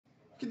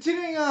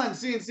Continuing on,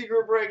 CNC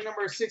group break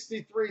number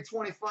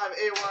 6325.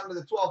 We're on to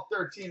the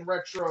 12-13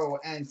 retro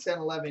and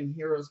 10-11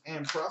 heroes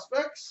and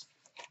prospects.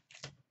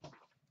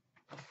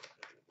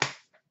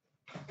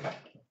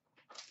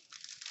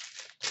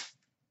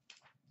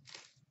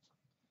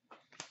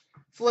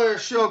 Flair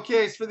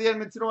showcase for the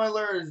Edmonton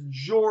Oilers,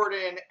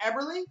 Jordan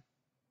Eberle.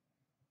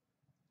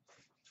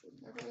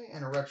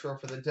 And a retro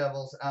for the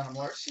Devils, Adam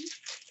Larson.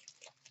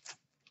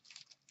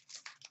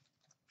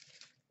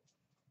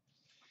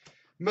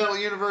 Metal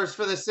Universe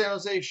for the San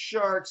Jose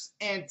Sharks,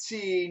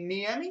 Antti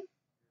Niemi.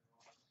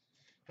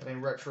 And a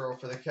retro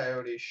for the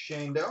Coyotes,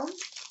 Shane Doan.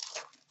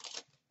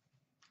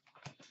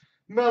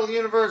 Metal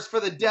Universe for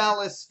the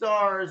Dallas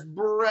Stars,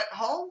 Brett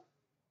Hull.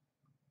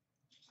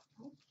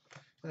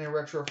 And a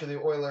retro for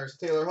the Oilers,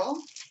 Taylor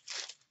Hall.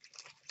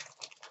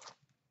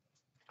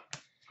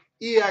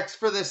 EX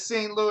for the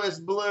St. Louis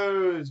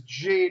Blues,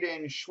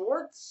 Jaden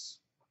Schwartz.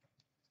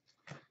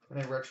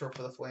 And a retro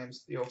for the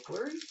Flames, Theo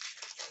Fleury.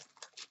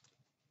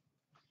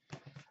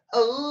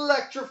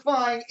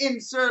 Electrifying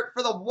insert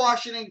for the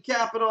Washington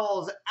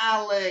Capitals,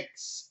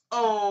 Alex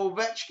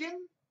Ovechkin.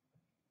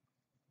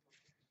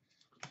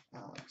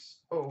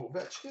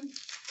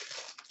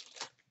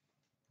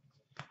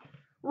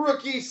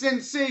 Rookie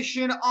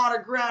sensation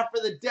autograph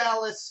for the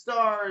Dallas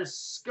Stars,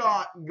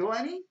 Scott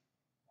Glennie.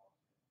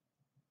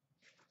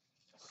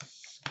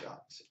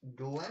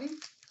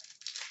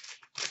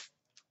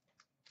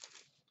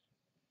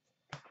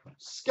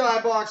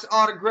 Skybox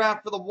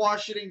autograph for the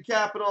Washington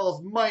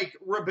Capitals, Mike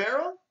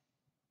Ribeiro.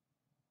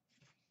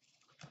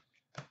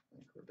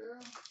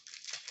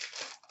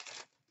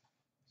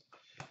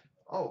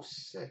 Oh,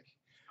 sick.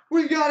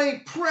 We've got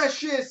a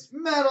Precious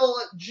Metal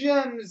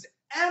Gems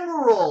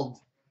Emerald,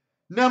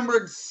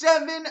 numbered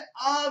 7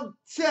 of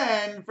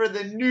 10 for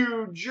the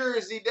New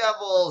Jersey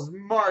Devils,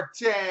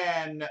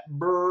 Martin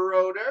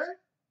Brodeur.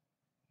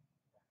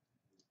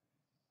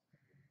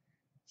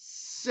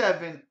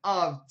 7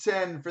 of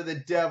 10 for the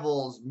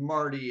Devils,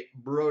 Marty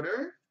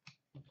Brodeur.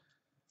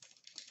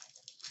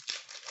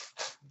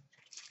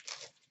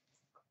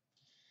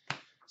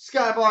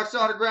 Skybox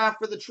autograph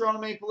for the Toronto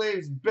Maple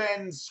Leafs,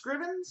 Ben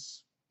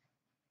Scrivens.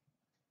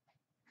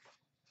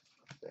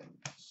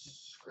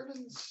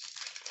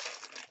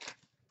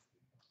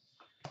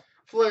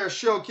 Flair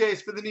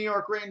showcase for the New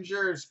York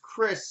Rangers,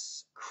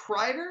 Chris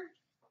Kreider.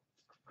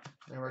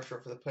 And retro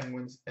for the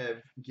Penguins,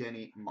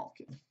 Evgeny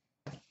Malkin.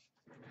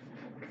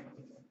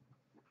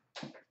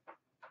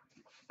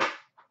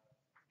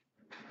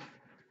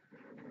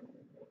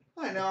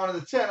 All right, now on to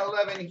the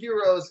 10-11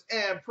 heroes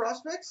and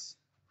prospects.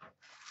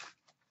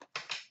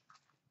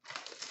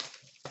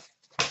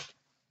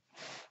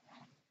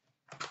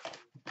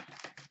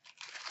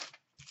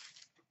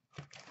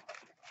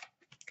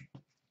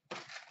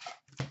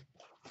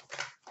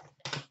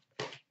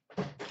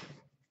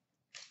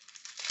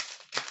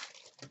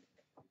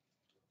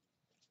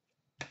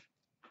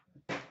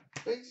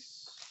 Base.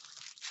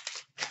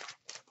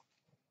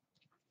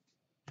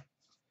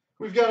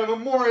 We've got a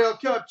Memorial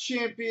Cup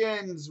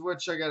champions,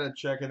 which I gotta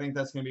check. I think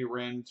that's gonna be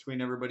ran between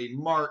everybody.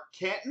 Mark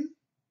Canton.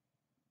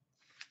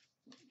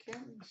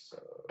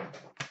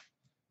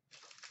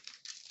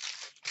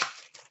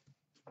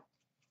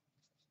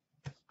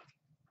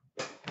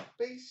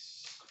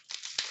 Base.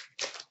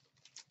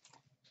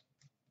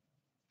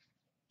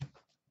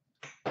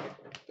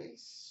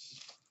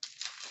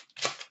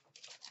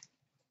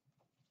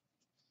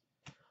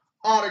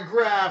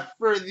 Autograph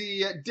for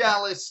the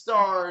Dallas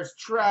Stars,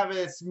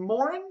 Travis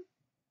Morin.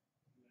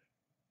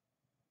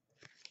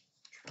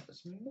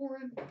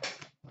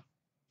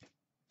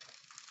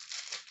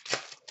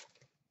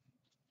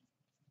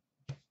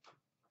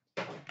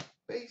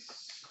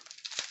 Base.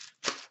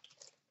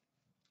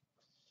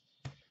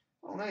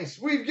 Oh, nice.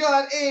 We've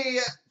got a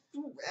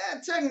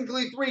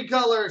technically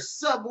 3-color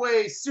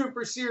Subway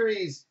Super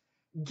Series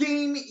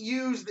game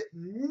used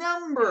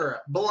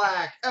number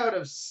black out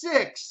of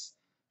 6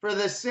 for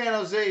the San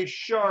Jose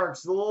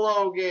Sharks,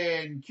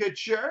 Logan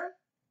Couture.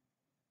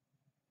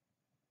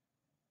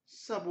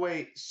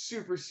 Subway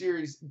Super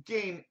Series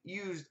game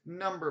used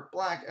number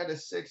black out of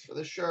 6 for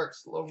the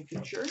Sharks, Logan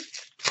Couture.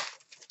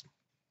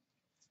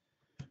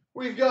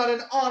 We've got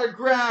an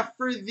autograph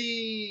for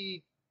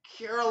the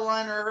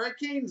Carolina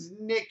Hurricanes,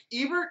 Nick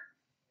Ebert.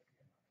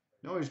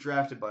 I know he was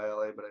drafted by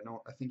LA, but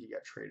I think he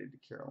got traded to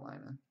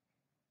Carolina.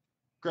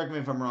 Correct me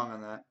if I'm wrong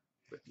on that.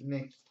 But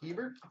Nick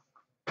Ebert.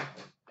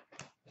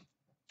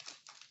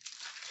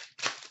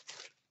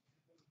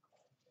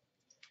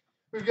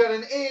 We've got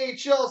an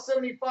AHL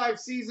 75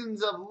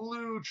 seasons of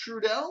Lou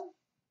Trudell.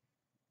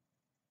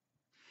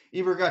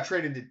 Ebert got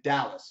traded to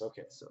Dallas.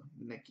 Okay, so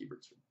Nick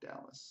Ebert's with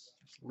Dallas.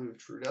 Lou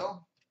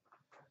Trudell.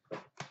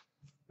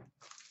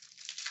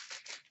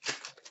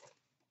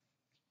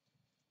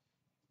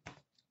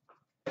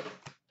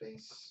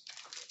 Base.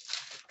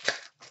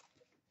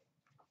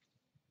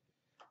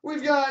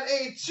 We've got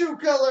a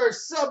 2-color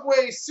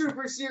Subway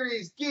Super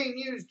Series game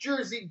used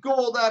jersey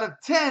gold out of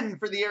 10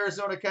 for the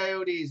Arizona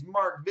Coyotes,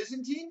 Mark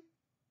Byzantine.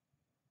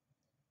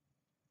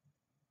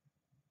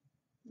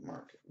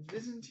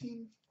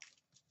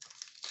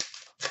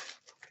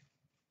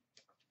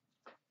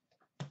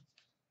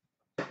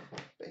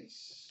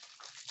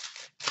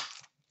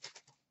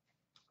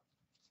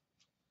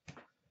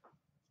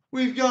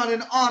 We've got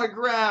an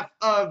autograph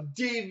of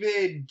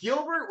David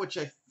Gilbert, which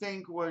I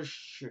think was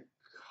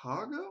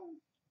Chicago.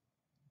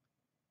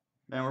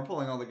 Man, we're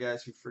pulling all the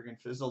guys who friggin'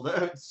 fizzled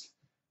out. It's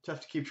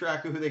tough to keep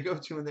track of who they go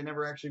to when they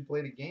never actually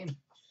played a game.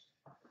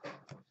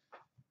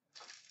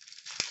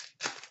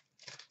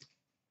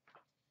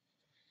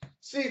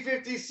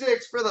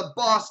 C56 for the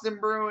Boston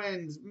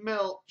Bruins,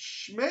 Milt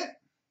Schmidt.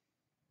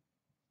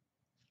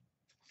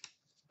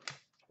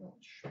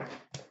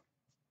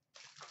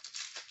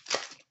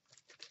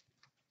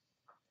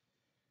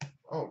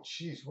 Oh,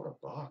 jeez, what a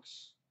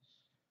box.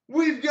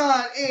 We've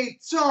got a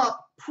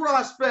Top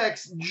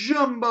Prospects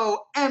Jumbo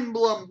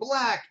Emblem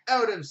Black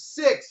out of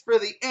 6 for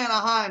the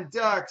Anaheim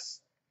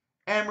Ducks,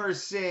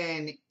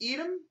 Emerson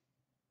Edom.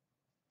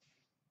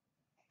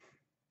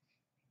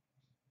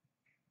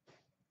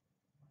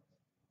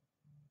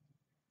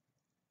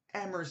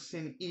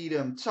 Emerson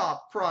Edom,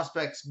 Top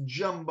Prospects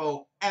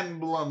Jumbo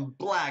Emblem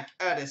Black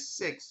out of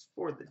 6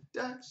 for the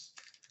Ducks.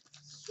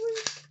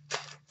 Sweet.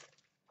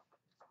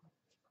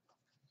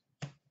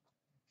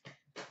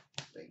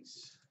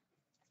 Base.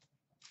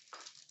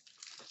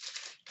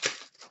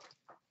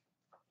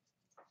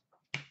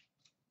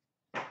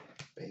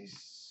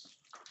 Base.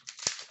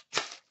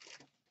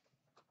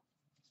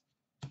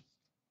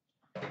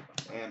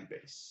 And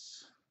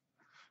base.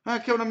 All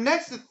right, coming up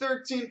next, the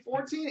 13,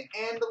 14,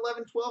 and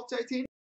 11, 12 titanium.